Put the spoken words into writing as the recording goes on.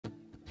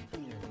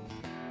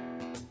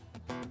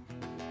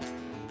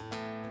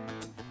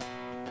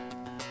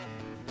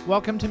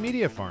Welcome to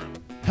Media Farm,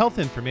 health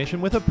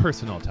information with a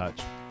personal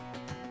touch.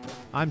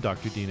 I'm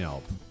Dr. Dean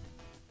Elbe.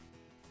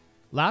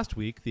 Last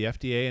week, the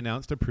FDA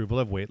announced approval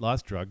of weight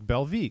loss drug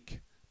Belviq,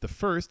 the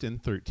first in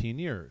 13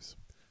 years.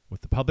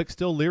 With the public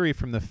still leery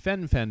from the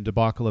Fen-Phen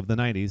debacle of the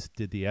 90s,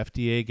 did the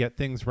FDA get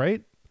things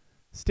right?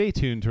 Stay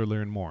tuned to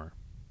learn more.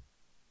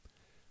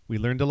 We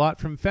learned a lot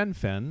from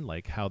Fen-Phen,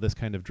 like how this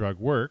kind of drug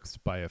works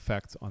by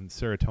effects on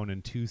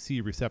serotonin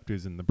 2C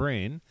receptors in the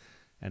brain,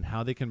 and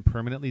how they can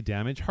permanently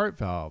damage heart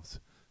valves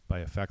by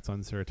effects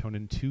on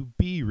serotonin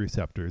 2B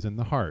receptors in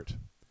the heart.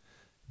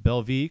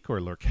 Belviq, or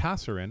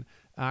lorcaserin,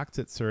 acts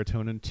at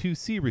serotonin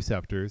 2C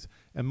receptors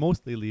and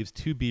mostly leaves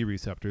 2B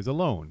receptors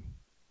alone.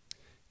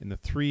 In the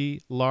 3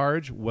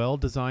 large,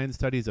 well-designed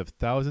studies of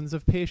thousands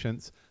of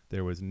patients,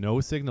 there was no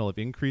signal of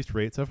increased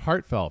rates of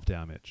heart valve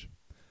damage.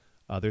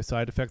 Other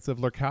side effects of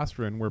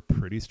lorcaserin were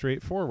pretty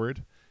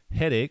straightforward: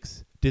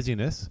 headaches,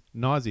 dizziness,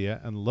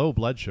 nausea, and low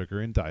blood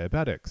sugar in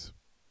diabetics.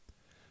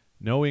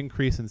 No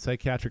increase in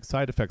psychiatric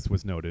side effects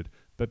was noted,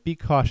 but be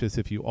cautious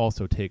if you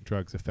also take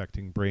drugs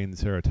affecting brain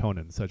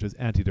serotonin, such as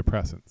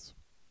antidepressants.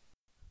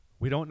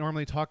 We don't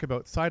normally talk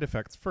about side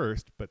effects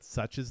first, but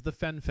such is the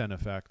Fen-Phen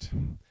effect.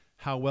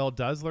 How well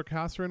does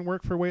lorcaserin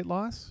work for weight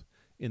loss?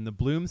 In the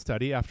Bloom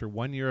study, after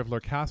 1 year of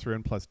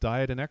lorcaserin plus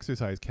diet and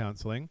exercise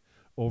counseling,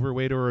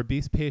 overweight or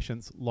obese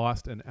patients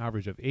lost an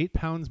average of 8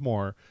 pounds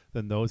more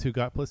than those who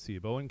got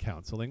placebo and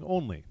counseling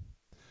only.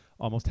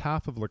 Almost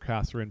half of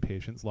lorcaserin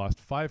patients lost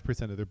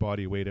 5% of their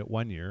body weight at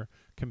 1 year,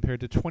 compared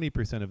to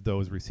 20% of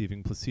those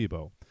receiving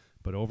placebo.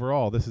 But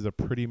overall, this is a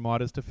pretty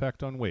modest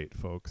effect on weight,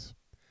 folks.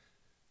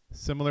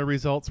 Similar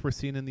results were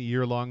seen in the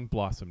year-long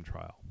Blossom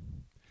trial.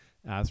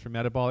 As for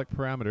metabolic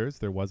parameters,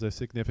 there was a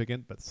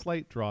significant but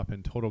slight drop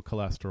in total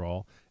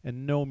cholesterol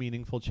and no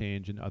meaningful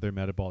change in other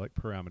metabolic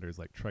parameters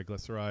like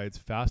triglycerides,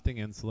 fasting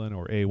insulin,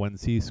 or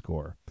A1C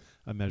score,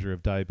 a measure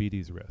of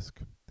diabetes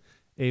risk.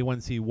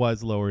 A1C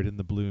was lowered in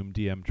the Bloom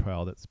DM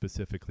trial that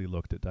specifically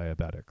looked at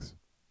diabetics.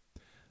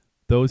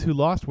 Those who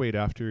lost weight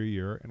after a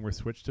year and were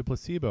switched to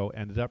placebo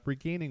ended up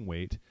regaining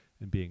weight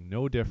and being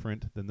no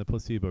different than the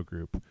placebo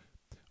group,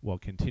 while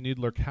continued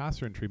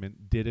lorcaserin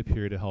treatment did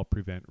appear to help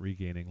prevent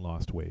regaining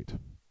lost weight.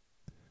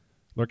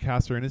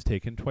 Lorcaserin is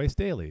taken twice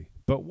daily,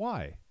 but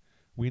why?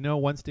 We know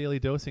once daily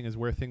dosing is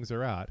where things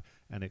are at,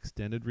 and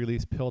extended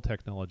release pill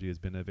technology has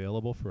been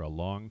available for a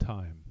long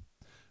time.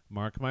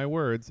 Mark my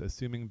words,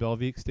 assuming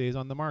Belviq stays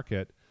on the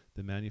market,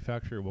 the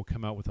manufacturer will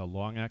come out with a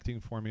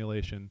long-acting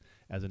formulation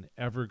as an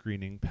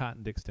evergreening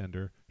patent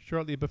extender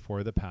shortly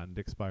before the patent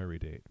expiry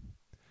date.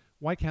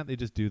 Why can't they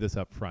just do this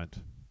up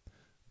front?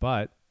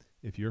 But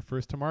if you're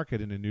first to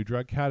market in a new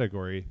drug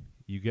category,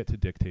 you get to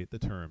dictate the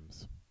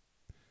terms.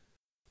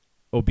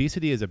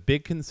 Obesity is a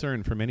big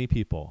concern for many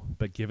people,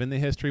 but given the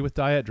history with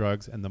diet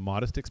drugs and the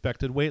modest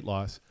expected weight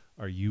loss,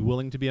 are you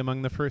willing to be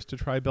among the first to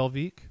try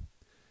Belviq?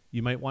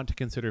 You might want to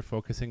consider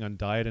focusing on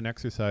diet and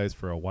exercise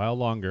for a while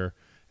longer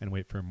and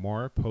wait for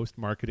more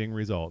post-marketing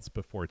results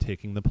before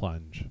taking the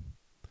plunge.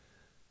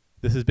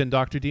 This has been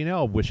Dr. Dean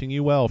Elbe wishing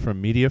you well from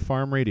Media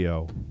Farm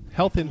Radio.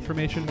 Health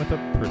information with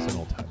a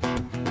personal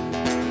touch.